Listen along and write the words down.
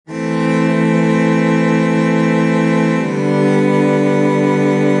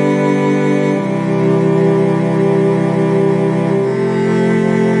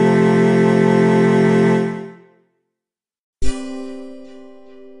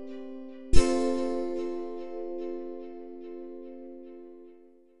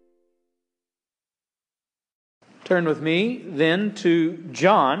Turn with me then to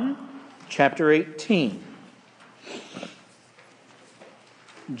John chapter 18.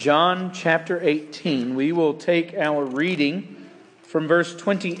 John chapter 18. We will take our reading from verse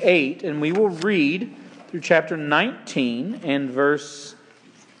 28 and we will read through chapter 19 and verse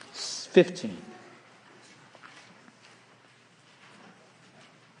 15.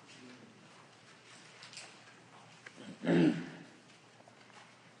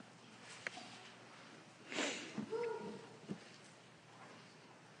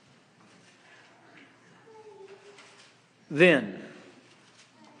 Then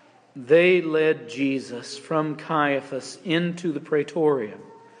they led Jesus from Caiaphas into the praetorium,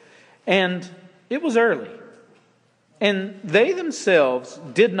 and it was early, and they themselves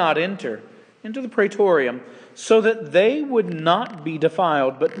did not enter into the praetorium, so that they would not be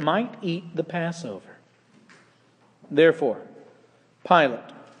defiled, but might eat the Passover. Therefore Pilate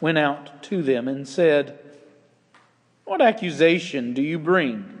went out to them and said, "What accusation do you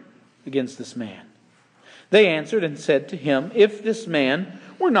bring against this man?" They answered and said to him, "If this man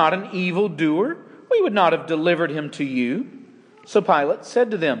were not an evildoer, we would not have delivered him to you." So Pilate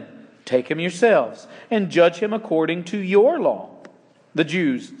said to them, "Take him yourselves, and judge him according to your law." The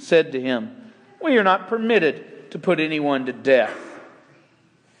Jews said to him, "We are not permitted to put anyone to death,"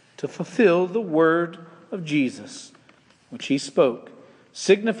 to fulfill the word of Jesus, which he spoke,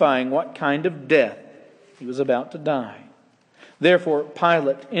 signifying what kind of death he was about to die. Therefore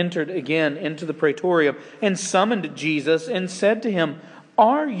Pilate entered again into the praetorium and summoned Jesus and said to him,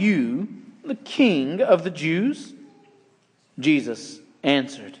 "Are you the king of the Jews?" Jesus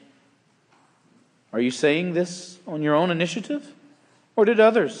answered, "Are you saying this on your own initiative, or did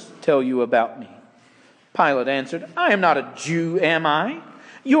others tell you about me?" Pilate answered, "I am not a Jew, am I?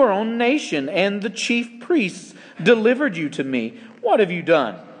 Your own nation and the chief priests delivered you to me. What have you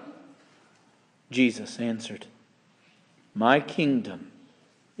done?" Jesus answered, "My kingdom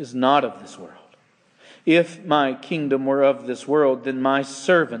is not of this world. If my kingdom were of this world, then my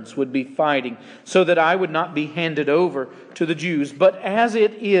servants would be fighting, so that I would not be handed over to the Jews. But as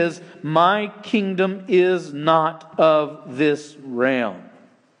it is, my kingdom is not of this realm."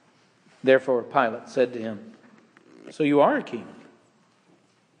 Therefore Pilate said to him, "So you are a king?"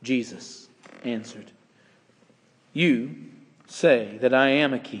 Jesus answered, "You say that I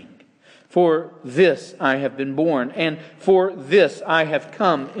am a king. For this I have been born, and for this I have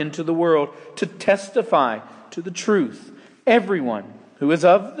come into the world, to testify to the truth. Everyone who is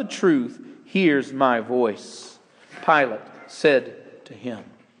of the truth hears my voice." Pilate said to him,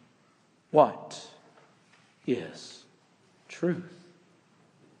 "What is truth?"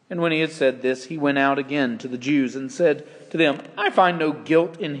 And when he had said this, he went out again to the Jews and said to them, "I find no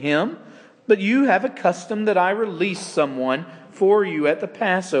guilt in him, but you have a custom that I release someone for you at the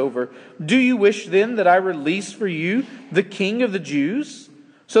Passover. Do you wish then that I release for you the King of the Jews?"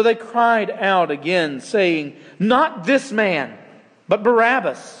 So they cried out again, saying, "Not this man, but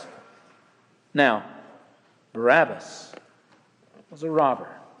Barabbas." Now, Barabbas was a robber.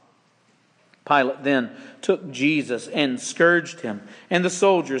 Pilate then took Jesus and scourged him, and the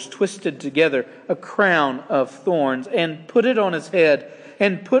soldiers twisted together a crown of thorns and put it on his head,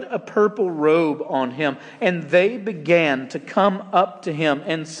 and put a purple robe on him. And they began to come up to him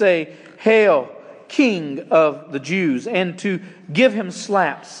and say, "Hail, King of the Jews," and to give him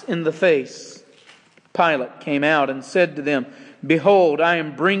slaps in the face. Pilate came out and said to them, "Behold, I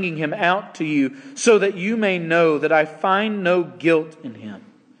am bringing him out to you, so that you may know that I find no guilt in him."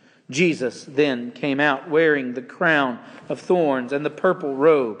 Jesus then came out wearing the crown of thorns and the purple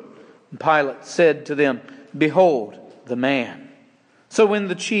robe. And Pilate said to them, "Behold the man." So when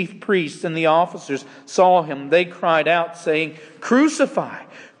the chief priests and the officers saw him, they cried out, saying, "Crucify!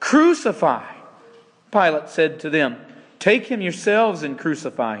 Crucify!" Pilate said to them, "Take him yourselves and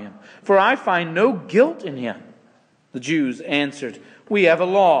crucify him, for I find no guilt in him." The Jews answered, "We have a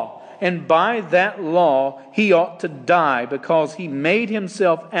law, and by that law he ought to die, because he made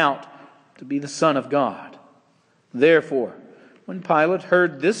himself out to be the Son of God." Therefore, when Pilate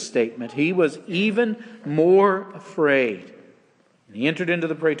heard this statement, he was even more afraid. And he entered into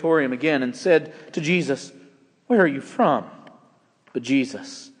the praetorium again and said to Jesus, "Where are you from?" But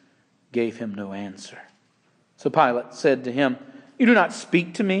Jesus gave him no answer. So Pilate said to him, "You do not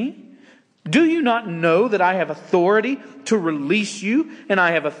speak to me? Do you not know that I have authority to release you, and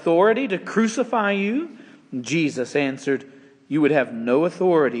I have authority to crucify you?" And Jesus answered, "You would have no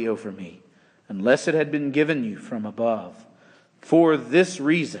authority over me, unless it had been given you from above. For this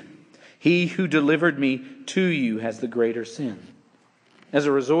reason, he who delivered me to you has the greater sin." As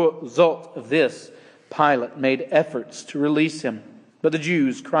a result of this, Pilate made efforts to release him. But the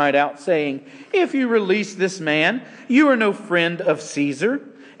Jews cried out, saying, "If you release this man, you are no friend of Caesar.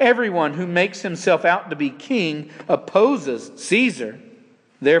 Everyone who makes himself out to be king opposes Caesar."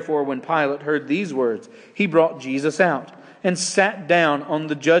 Therefore, when Pilate heard these words, he brought Jesus out and sat down on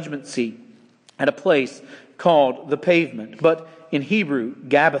the judgment seat at a place called the Pavement, but in Hebrew,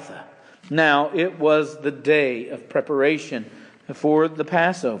 Gabbatha. Now it was the day of preparation for the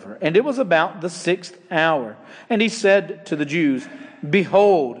Passover, and it was about the 6th hour. And he said to the Jews,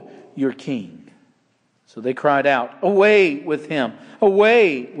 "Behold your king." So they cried out, "Away with him!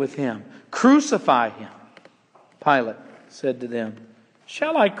 Away with him! Crucify him!" Pilate said to them,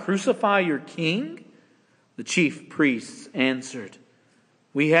 "Shall I crucify your king?" The chief priests answered,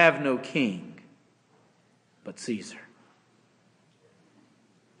 "We have no king but Caesar."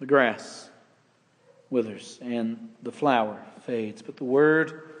 The grass withers and the flower fades, but the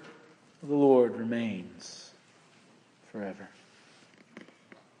word of the Lord remains forever.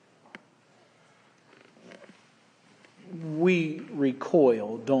 We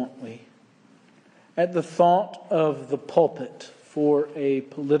recoil, don't we, at the thought of the pulpit for a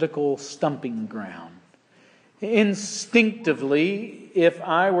political stumping ground. Instinctively, if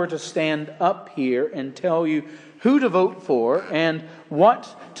I were to stand up here and tell you who to vote for and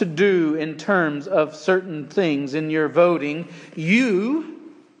what to do in terms of certain things in your voting, you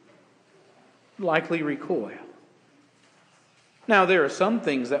likely recoil. Now, there are some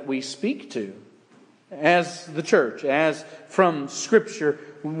things that we speak to as the church, as from Scripture,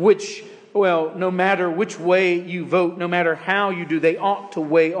 which, well, no matter which way you vote, no matter how you do, they ought to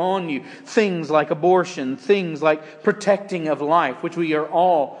weigh on you. Things like abortion, things like protecting of life, which we are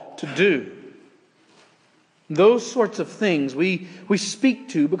all to do. Those sorts of things we speak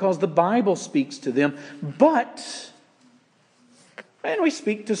to because the Bible speaks to them. And we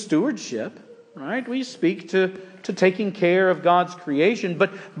speak to stewardship, right? We speak to taking care of God's creation.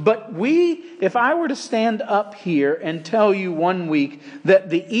 But if I were to stand up here and tell you one week that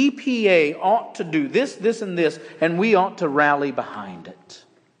the EPA ought to do this, this, and this, and we ought to rally behind it,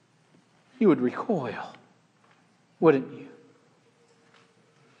 you would recoil, wouldn't you?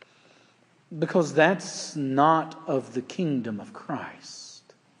 Because that's not of the kingdom of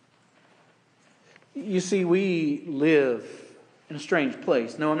Christ. You see, we live in a strange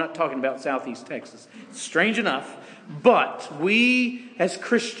place. No, I'm not talking about Southeast Texas. It's strange enough. But we as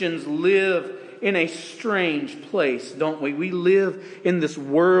Christians live in a strange place, don't we? We live in this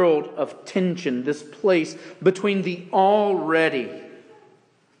world of tension, this place between the already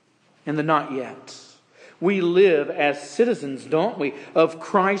and the not yet. We live as citizens, don't we, of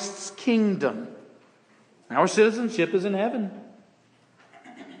Christ's kingdom. Our citizenship is in heaven,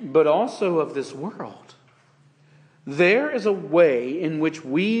 but also of this world. There is a way in which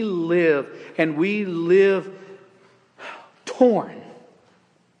we live, and we live torn.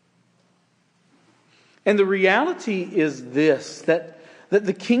 And the reality is this, that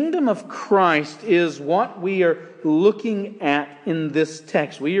the kingdom of Christ is what we are looking at in this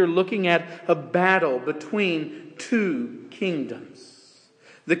text. We are looking at a battle between two kingdoms.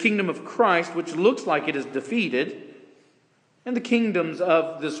 The kingdom of Christ, which looks like it is defeated, and the kingdoms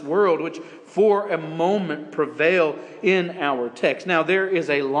of this world, which for a moment prevail in our text. Now, there is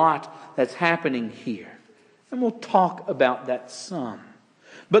a lot that's happening here, and we'll talk about that some.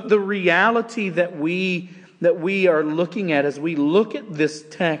 But the reality that we are looking at as we look at this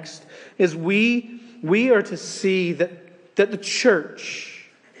text is we are to see that the church,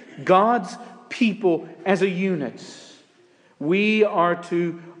 God's people as a unit, we are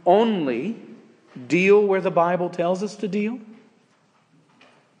to only deal where the Bible tells us to deal,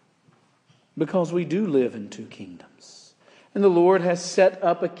 because we do live in two kingdoms. And the Lord has set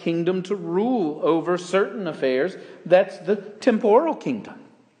up a kingdom to rule over certain affairs. That's the temporal kingdom.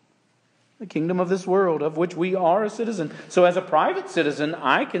 The kingdom of this world, of which we are a citizen. So as a private citizen,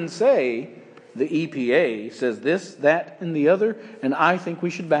 I can say the EPA says this, that, and the other, and I think we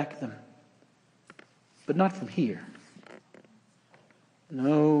should back them. But not from here.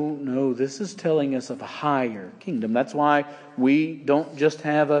 No, this is telling us of a higher kingdom. That's why we don't just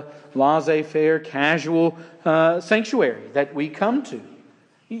have a laissez-faire, casual sanctuary that we come to.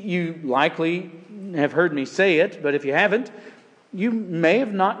 You likely have heard me say it, but if you haven't, you may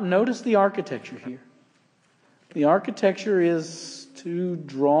have not noticed the architecture here. The architecture is to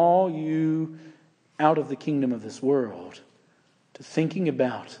draw you out of the kingdom of this world to thinking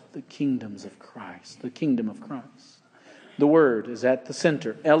about the kingdoms of Christ, the kingdom of Christ. The Word is at the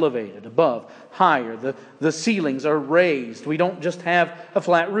center, elevated, above, higher. The ceilings are raised. We don't just have a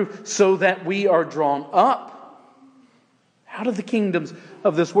flat roof, so that we are drawn up out of the kingdoms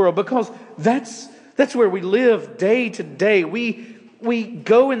of this world, because that's where we live day to day. We we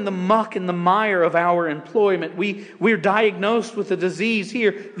go in the muck and the mire of our employment. We're diagnosed with a disease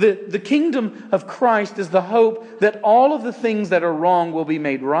here. The kingdom of Christ is the hope that all of the things that are wrong will be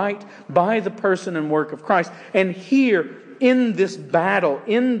made right by the person and work of Christ. And here, in this battle,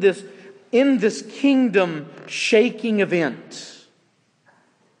 in this kingdom shaking event,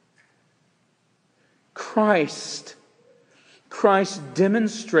 Christ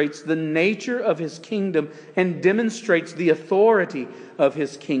demonstrates the nature of His kingdom and demonstrates the authority of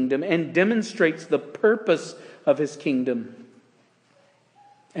His kingdom and demonstrates the purpose of His kingdom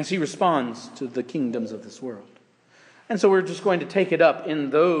as He responds to the kingdoms of this world. And so we're just going to take it up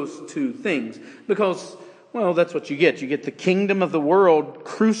in those two things because, well, that's what you get. You get the kingdom of the world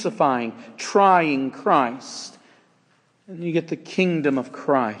crucifying, trying Christ. And you get the kingdom of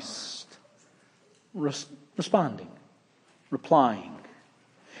Christ responding, replying.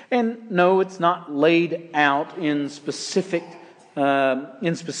 And no, it's not laid out in specific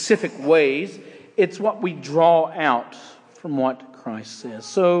ways. It's what we draw out from what Christ says.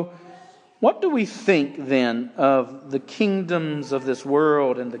 So, what do we think then of the kingdoms of this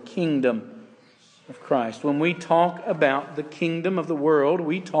world and the kingdom of Christ? When we talk about the kingdom of the world,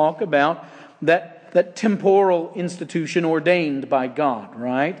 we talk about that temporal institution ordained by God,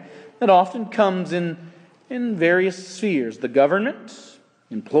 right? That often comes in various spheres. The government,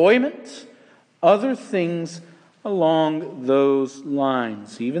 employment, other things along those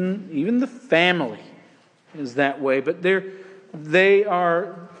lines. Even the family is that way. But they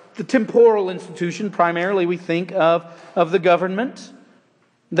are the temporal institution. Primarily we think of the government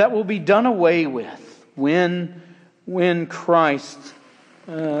that will be done away with when Christ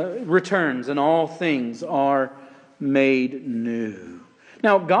returns and all things are made new.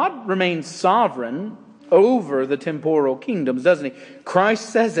 Now, God remains sovereign over the temporal kingdoms, doesn't He?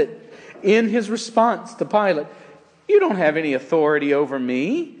 Christ says it in His response to Pilate. You don't have any authority over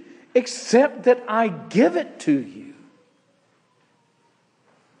me except that I give it to you.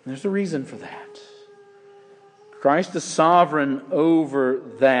 There's a reason for that. Christ is sovereign over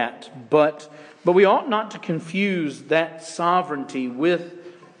that, but we ought not to confuse that sovereignty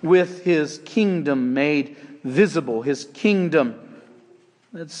with His kingdom made visible, His kingdom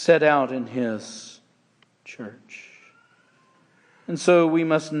that's set out in His church. And so we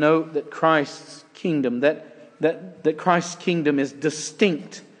must note that Christ's kingdom, that Christ's kingdom is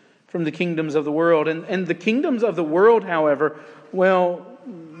distinct from the kingdoms of the world. And the kingdoms of the world, however, well,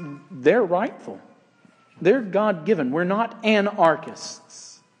 they're rightful. They're God-given. We're not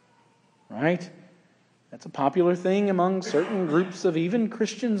anarchists. Right? That's a popular thing among certain groups of even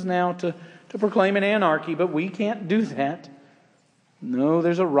Christians now to proclaim an anarchy, but we can't do that. No,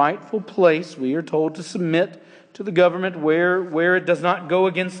 there's a rightful place. We are told to submit to the government where it does not go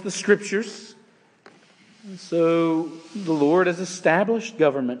against the Scriptures. And so the Lord has established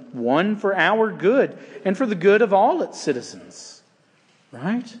government, one for our good and for the good of all its citizens.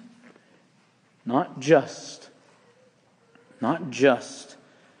 Right? Not just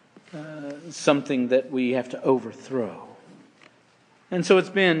something that we have to overthrow. And so it's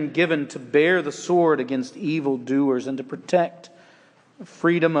been given to bear the sword against evildoers and to protect the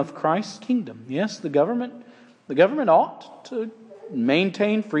freedom of Christ's kingdom. Yes, the government ought to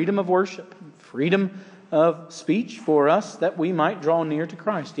maintain freedom of worship, freedom of speech for us that we might draw near to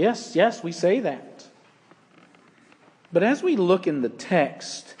Christ. Yes, we say that. But as we look in the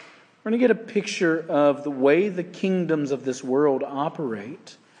text, we're going to get a picture of the way the kingdoms of this world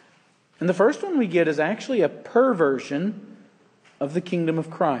operate. And the first one we get is actually a perversion of the kingdom of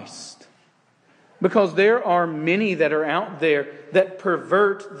Christ. Because there are many that are out there that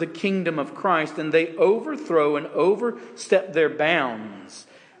pervert the kingdom of Christ and they overthrow and overstep their bounds.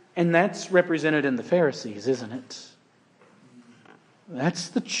 And that's represented in the Pharisees, isn't it? That's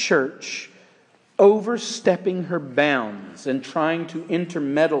the church overstepping her bounds and trying to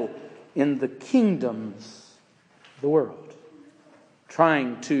intermeddle in the kingdoms of the world.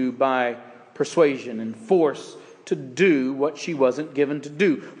 Trying to, by persuasion and force, to do what she wasn't given to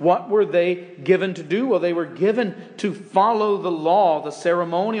do. What were they given to do? Well, they were given to follow the law, the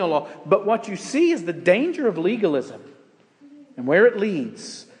ceremonial law. But what you see is the danger of legalism and where it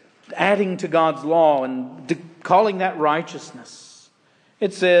leads. Adding to God's law and calling that righteousness.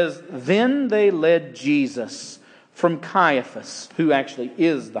 It says, then they led Jesus from Caiaphas, who actually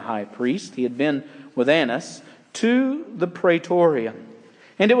is the high priest. He had been with Annas, to the praetorium.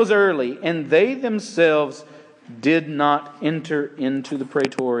 And it was early, and they themselves did not enter into the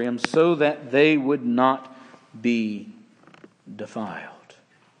praetorium so that they would not be defiled.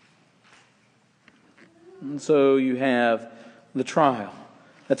 And so you have the trial.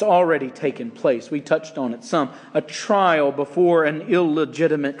 that's already taken place. We touched on it some. A trial before an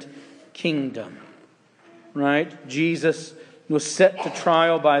illegitimate kingdom. Right? Jesus was set to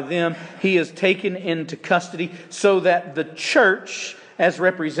trial by them. He is taken into custody so that the church, as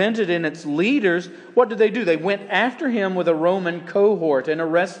represented in its leaders, what did they do? They went after him with a Roman cohort and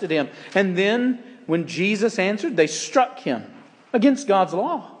arrested him. And then, when Jesus answered, they struck him against God's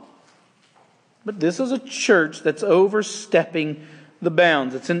law. But this is a church that's overstepping the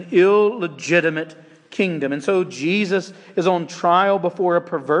bounds. It's an illegitimate kingdom. And so Jesus is on trial before a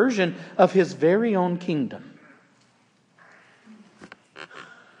perversion of His very own kingdom.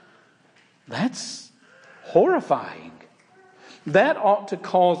 That's horrifying. That ought to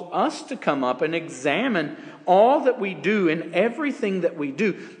cause us to come up and examine all that we do and everything that we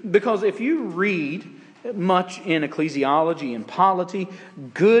do. Because if you read much in ecclesiology and polity,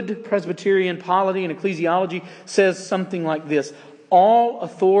 good Presbyterian polity and ecclesiology says something like this: all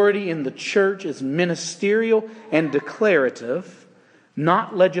authority in the church is ministerial and declarative,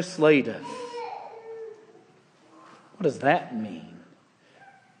 not legislative. What does that mean?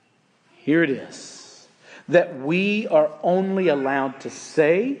 Here it is. That we are only allowed to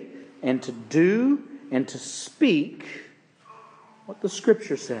say and to do and to speak what the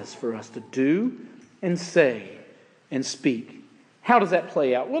Scripture says for us to do and say and speak. How does that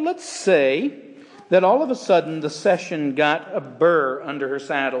play out? Well, let's say that all of a sudden the session got a burr under her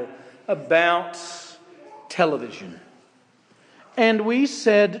saddle about television. And we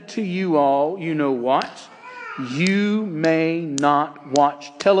said to you all, you know what? You may not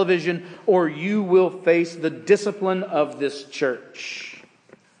watch television or you will face the discipline of this church.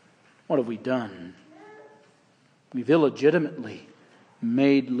 What have we done? We've illegitimately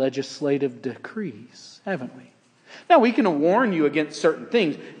made legislative decrees, haven't we? Now, we can warn you against certain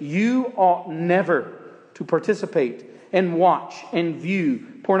things. You ought never to participate and watch and view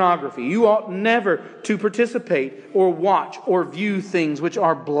pornography. You ought never to participate or watch or view things which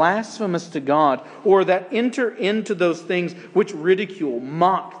are blasphemous to God, or that enter into those things which ridicule,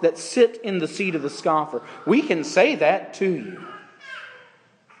 mock, that sit in the seat of the scoffer. We can say that to you.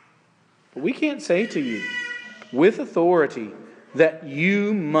 But we can't say to you with authority that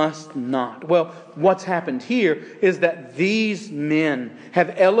you must not. Well, what's happened here is that these men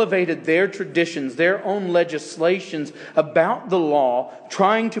have elevated their traditions, their own legislations about the law,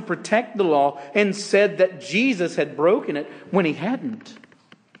 trying to protect the law, and said that Jesus had broken it when He hadn't.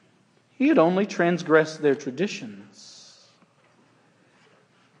 He had only transgressed their traditions.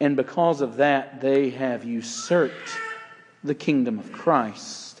 And because of that, they have usurped the kingdom of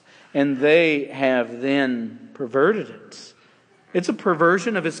Christ. And they have then perverted it. It's a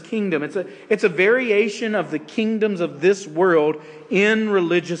perversion of His kingdom. It's a variation of the kingdoms of this world in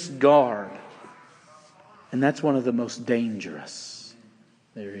religious garb. And that's one of the most dangerous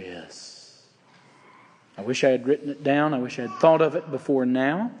there is. I wish I had written it down. I wish I had thought of it before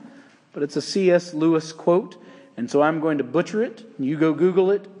now. But it's a C.S. Lewis quote. And so I'm going to butcher it. You go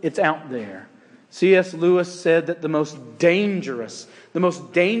Google it. It's out there. C.S. Lewis said that the most dangerous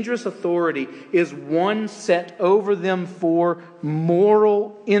authority is one set over them for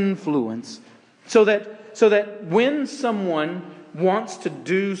moral influence. So that when someone wants to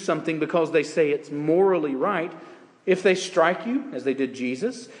do something because they say it's morally right, if they strike you, as they did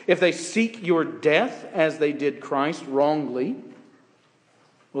Jesus, if they seek your death, as they did Christ wrongly,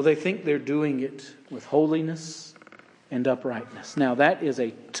 well, they think they're doing it with holiness and uprightness. Now, that is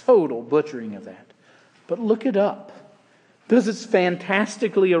a total butchering of that. But look it up. Because it's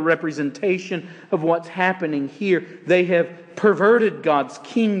fantastically a representation of what's happening here. They have perverted God's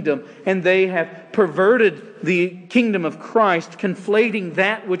kingdom, and they have perverted the kingdom of Christ, conflating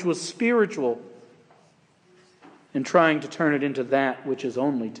that which was spiritual and trying to turn it into that which is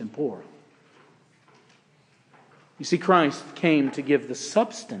only temporal. You see, Christ came to give the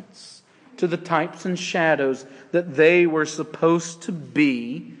substance to the types and shadows that they were supposed to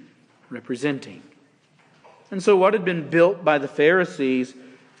be representing. And so what had been built by the Pharisees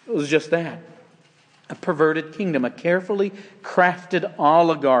was just that. A perverted kingdom, a carefully crafted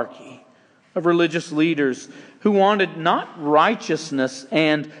oligarchy of religious leaders who wanted not righteousness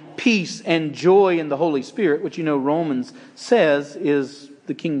and peace and joy in the Holy Spirit, which Romans says is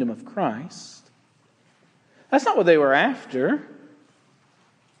the kingdom of Christ. That's not what they were after.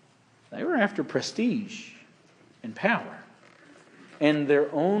 They were after prestige and power and their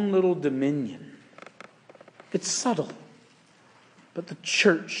own little dominion. It's subtle. But the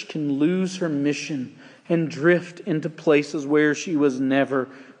church can lose her mission and drift into places where she was never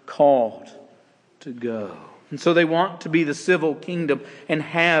called to go. And so they want to be the civil kingdom and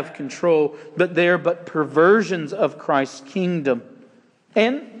have control, but they're but perversions of Christ's kingdom.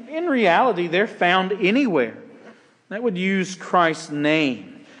 And in reality, they're found anywhere that would use Christ's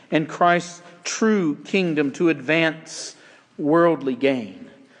name and Christ's true kingdom to advance worldly gain,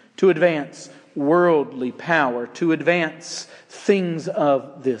 to advance worldly power, to advance things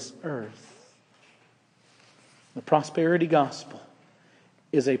of this earth. The prosperity gospel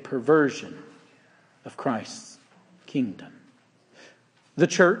is a perversion of Christ's kingdom. The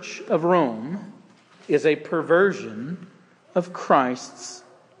Church of Rome is a perversion of Christ's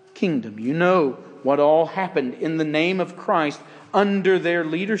kingdom. You know what all happened in the name of Christ under their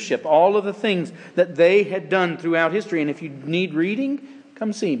leadership. All of the things that they had done throughout history. And if you need reading,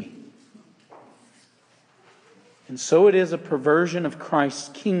 come see me. And so it is a perversion of Christ's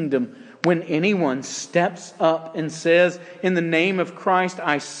kingdom when anyone steps up and says, in the name of Christ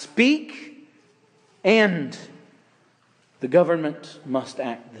I speak, and the government must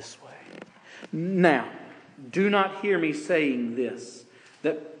act this way. Now, do not hear me saying this,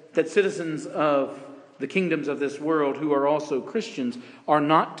 that citizens of the kingdoms of this world who are also Christians are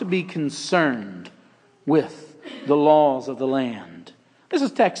not to be concerned with the laws of the land. This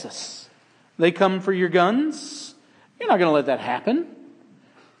is Texas. They come for your guns. You're not going to let that happen.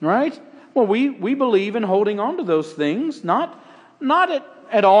 Right? Well, we believe in holding on to those things, not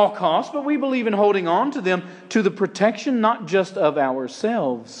at all costs, but we believe in holding on to them to the protection not just of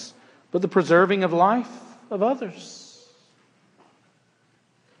ourselves, but the preserving of life of others.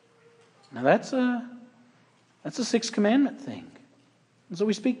 Now that's a Sixth Commandment thing. And so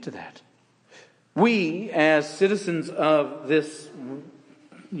we speak to that. We, as citizens of this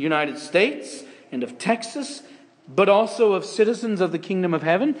United States and of Texas, but also of citizens of the kingdom of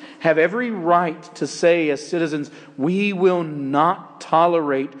heaven, have every right to say as citizens, we will not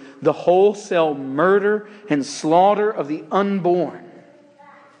tolerate the wholesale murder and slaughter of the unborn.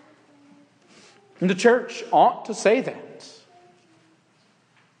 And the church ought to say that.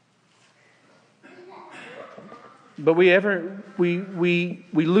 But we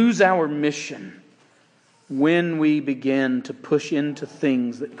lose our mission when we begin to push into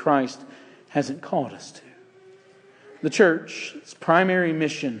things that Christ hasn't called us to. The church's primary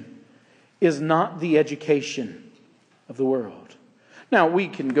mission is not the education of the world. Now, we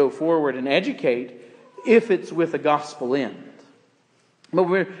can go forward and educate if it's with a gospel end.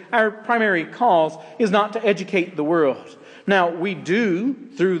 But our primary cause is not to educate the world. Now, we do,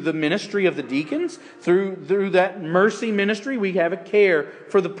 through the ministry of the deacons, through that mercy ministry, we have a care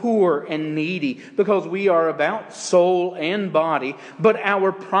for the poor and needy because we are about soul and body. But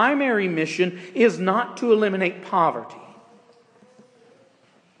our primary mission is not to eliminate poverty.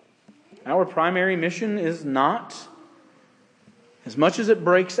 Our primary mission is not, as much as it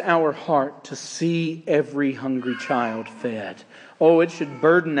breaks our heart to see every hungry child fed. Oh, it should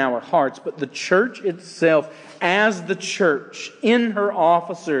burden our hearts. But the church itself, as the church, in her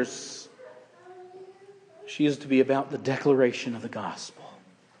officers, she is to be about the declaration of the gospel.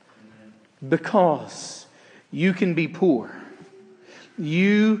 Because you can be poor.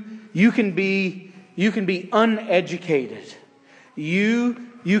 You can be uneducated. You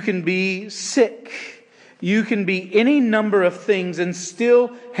can be sick. You can be any number of things and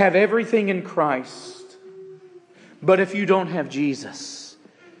still have everything in Christ. But if you don't have Jesus,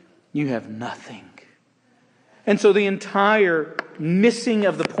 you have nothing. And so the entire missing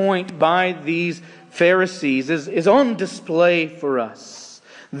of the point by these Pharisees is on display for us.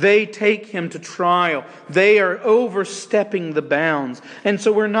 They take him to trial. They are overstepping the bounds. And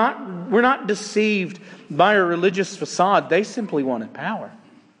so we're not deceived by a religious facade. They simply wanted power.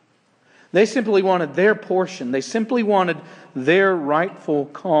 They simply wanted their portion. They simply wanted their rightful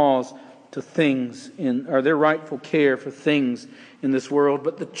cause to things or their rightful care for things in this world.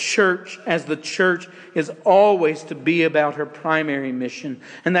 But the church, as the church, is always to be about her primary mission.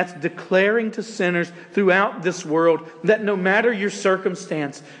 And that's declaring to sinners throughout this world that no matter your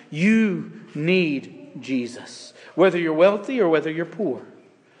circumstance, you need Jesus. Whether you're wealthy or whether you're poor,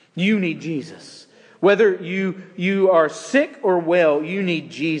 you need Jesus. Whether you are sick or well, you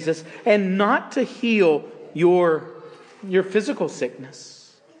need Jesus. And not to heal your physical sickness,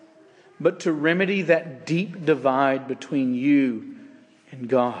 but to remedy that deep divide between you and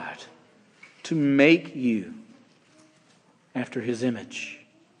God. To make you after His image.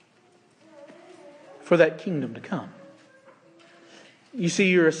 For that kingdom to come. You see,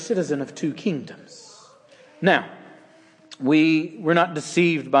 you're a citizen of two kingdoms. Now, we're not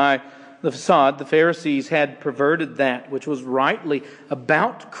deceived by the facade. The Pharisees had perverted that which was rightly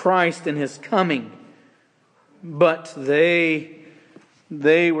about Christ and His coming. But they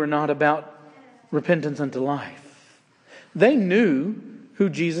were not about repentance unto life. They knew who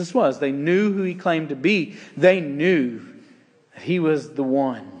Jesus was. They knew who He claimed to be. They knew that He was the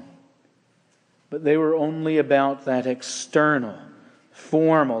one. But they were only about that external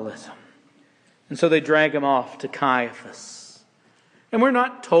formalism. And so they drag him off to Caiaphas. And we're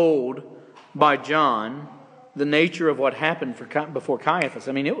not told by John the nature of what happened before Caiaphas.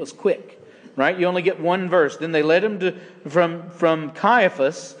 I mean, it was quick, right? You only get one verse. Then they led him from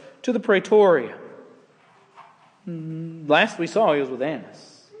Caiaphas to the Praetorium. Last we saw, he was with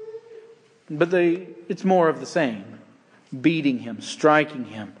Annas. But it's more of the same. Beating him, striking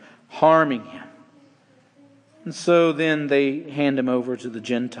him, harming him. And so then they hand him over to the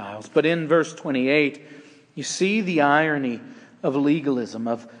Gentiles. But in verse 28, you see the irony of legalism,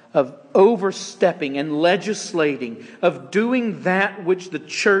 of overstepping and legislating, of doing that which the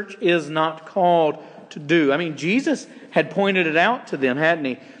church is not called to do. I mean, Jesus had pointed it out to them, hadn't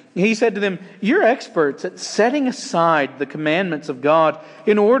He? He said to them, you're experts at setting aside the commandments of God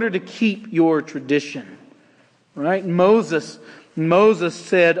in order to keep your tradition. Right? Moses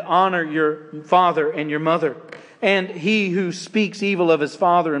said, honor your father and your mother. And he who speaks evil of his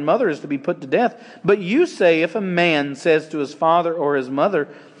father and mother is to be put to death. But you say, if a man says to his father or his mother,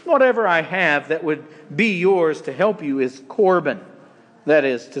 whatever I have that would be yours to help you is Corban, that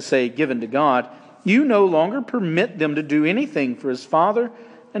is to say, given to God, you no longer permit them to do anything for his father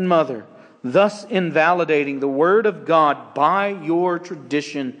and mother, thus invalidating the word of God by your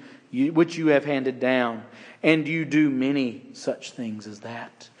tradition which you have handed down. And you do many such things as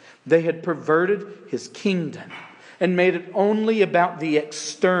that. They had perverted His kingdom and made it only about the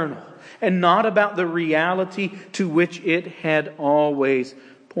external and not about the reality to which it had always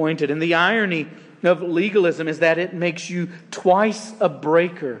pointed. And the irony of legalism is that it makes you twice a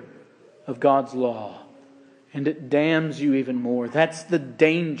breaker of God's law. And it damns you even more. That's the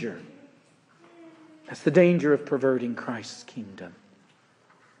danger. That's the danger of perverting Christ's kingdom.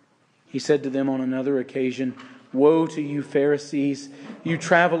 He said to them on another occasion, woe to you Pharisees, you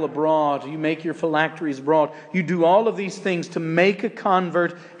travel abroad, you make your phylacteries abroad, you do all of these things to make a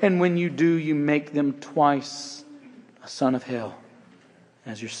convert, and when you do, you make them twice a son of hell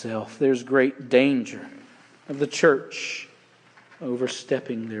as yourself. There's great danger of the church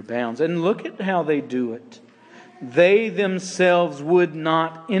overstepping their bounds. And look at how they do it. They themselves would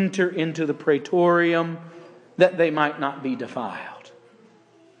not enter into the praetorium that they might not be defiled.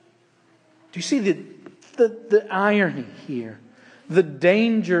 Do you see the irony here? The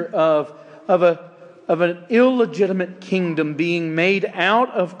danger of an illegitimate kingdom being made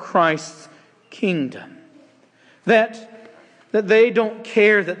out of Christ's kingdom. That they don't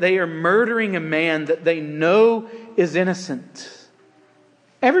care that they are murdering a man that they know is innocent.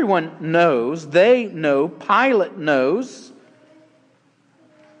 Everyone knows. They know. Pilate knows.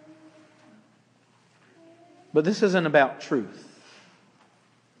 But this isn't about truth.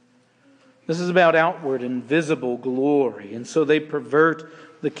 This is about outward and visible glory. And so they pervert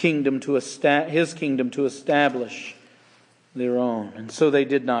the kingdom His kingdom to establish their own. And so they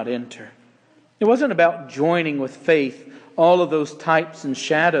did not enter. It wasn't about joining with faith all of those types and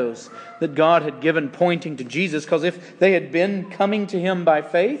shadows that God had given pointing to Jesus. Because if they had been coming to Him by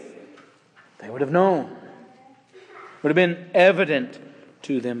faith, they would have known. It would have been evident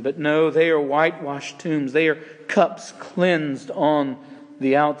to them. But no, they are whitewashed tombs. They are cups cleansed on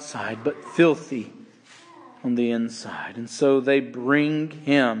the outside, but filthy on the inside. And so they bring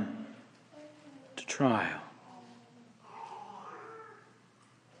Him to trial.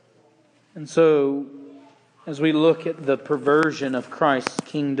 And so, as we look at the perversion of Christ's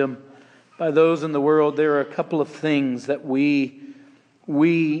kingdom by those in the world, there are a couple of things that we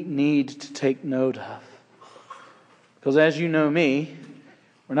need to take note of. Because as you know me,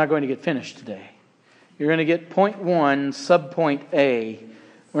 we're not going to get finished today. You're going to get point 1, subpoint A.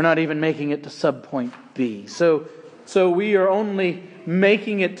 We're not even making it to subpoint B. So we are only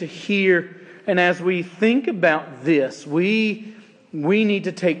making it to here. And as we think about this, we need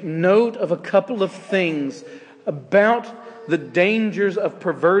to take note of a couple of things about the dangers of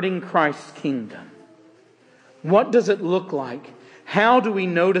perverting Christ's kingdom. What does it look like? How do we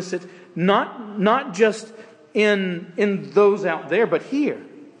notice it? Not just in those out there, but here.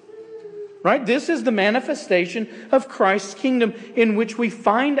 Right? This is the manifestation of Christ's kingdom in which we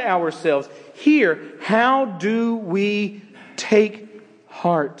find ourselves. Here, how do we take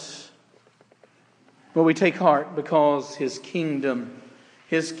heart? Well, we take heart because His kingdom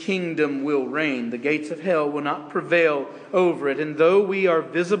will reign. The gates of hell will not prevail over it. And though we are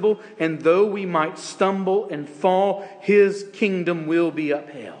visible and though we might stumble and fall, His kingdom will be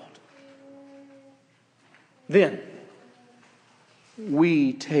upheld. Then,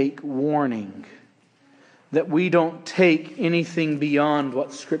 we take warning that we don't take anything beyond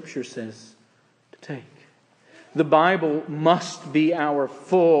what Scripture says to take. The Bible must be our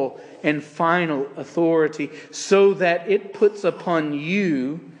full and final authority so that it puts upon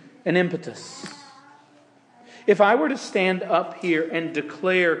you an impetus. If I were to stand up here and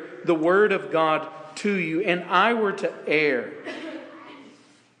declare the Word of God to you and I were to err,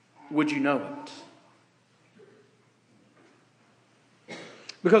 would you know it?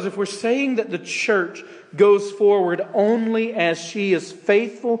 Because if we're saying that the church goes forward only as she is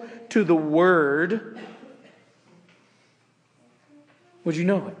faithful to the Word, would you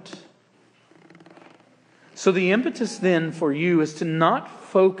know it? So the impetus then for you is to not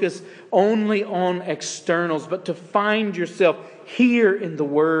focus only on externals, but to find yourself here in the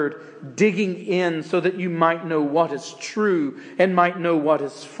Word, digging in so that you might know what is true and might know what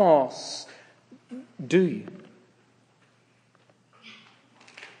is false. Do you?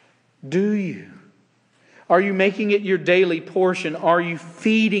 Do you? Are you making it your daily portion? Are you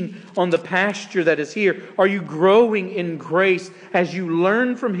feeding on the pasture that is here? Are you growing in grace as you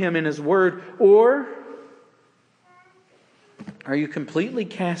learn from Him in His Word? Or are you completely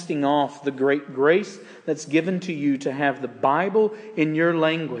casting off the great grace that's given to you to have the Bible in your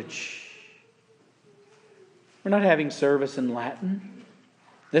language? We're not having service in Latin.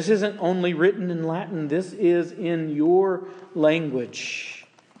 This isn't only written in Latin. This is in your language.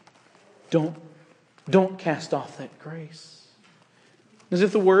 Don't cast off that grace. As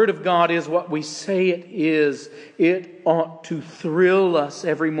if the Word of God is what we say it is, it ought to thrill us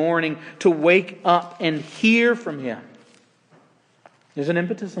every morning to wake up and hear from Him. There's an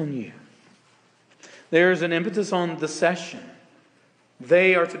impetus on you. There's an impetus on the session.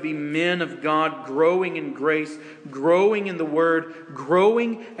 They are to be men of God, growing in grace, growing in the Word,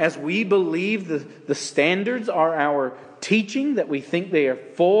 growing as we believe the standards are our teaching, that we think they are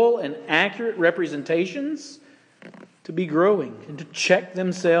full and accurate representations, to be growing and to check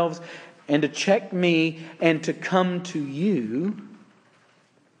themselves and to check me and to come to you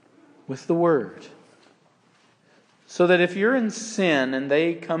with the Word. So that if you're in sin and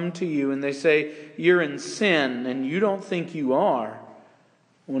they come to you and they say you're in sin and you don't think you are,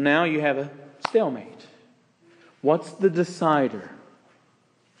 well, now you have a stalemate. What's the decider?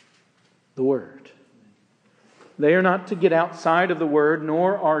 The Word. They are not to get outside of the Word,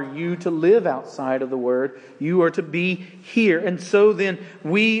 nor are you to live outside of the Word. You are to be here. And so then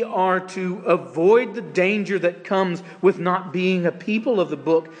we are to avoid the danger that comes with not being a people of the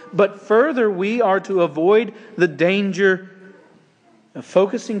book. But further, we are to avoid the danger of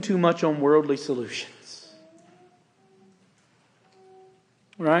focusing too much on worldly solutions.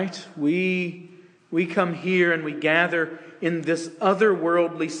 Right? We come here and we gather in this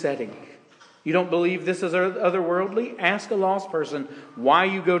otherworldly setting. You don't believe this is otherworldly? Ask a lost person why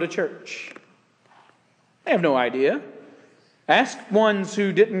you go to church. They have no idea. Ask ones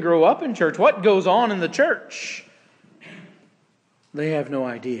who didn't grow up in church what goes on in the church. They have no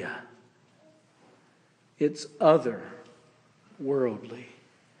idea. It's otherworldly.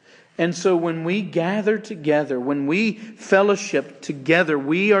 And so when we gather together, when we fellowship together,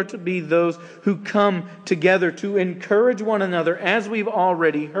 we are to be those who come together to encourage one another, as we've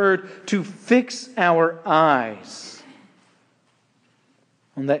already heard, to fix our eyes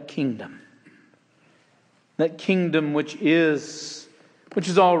on that kingdom. That kingdom which is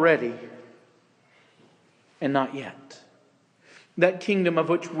already and not yet. That kingdom of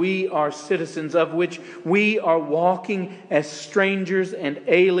which we are citizens, of which we are walking as strangers and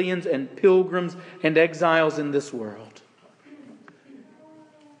aliens and pilgrims and exiles in this world.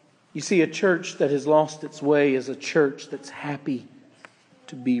 You see, a church that has lost its way is a church that's happy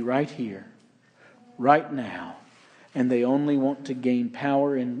to be right here, right now, and they only want to gain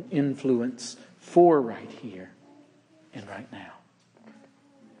power and influence for right here and right now.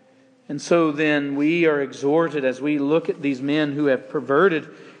 And so then we are exhorted as we look at these men who have perverted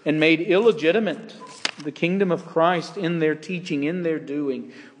and made illegitimate the kingdom of Christ in their teaching, in their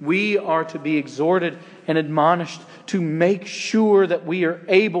doing. We are to be exhorted and admonished to make sure that we are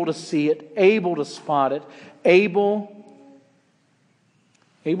able to see it, able to spot it, able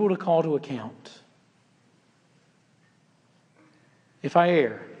to call to account. If I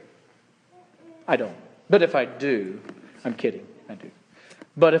err, I don't. But if I do, I'm kidding, I do.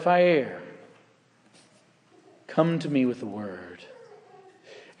 But if I err, come to me with the Word.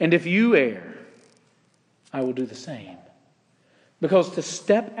 And if you err, I will do the same. Because to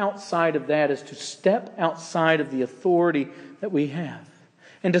step outside of that is to step outside of the authority that we have.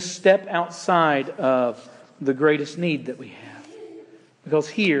 And to step outside of the greatest need that we have. Because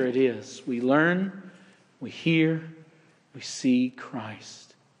here it is. We learn, we hear, we see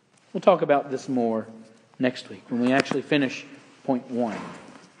Christ. We'll talk about this more next week when we actually finish point 1.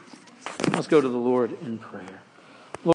 Let's go to the Lord in prayer.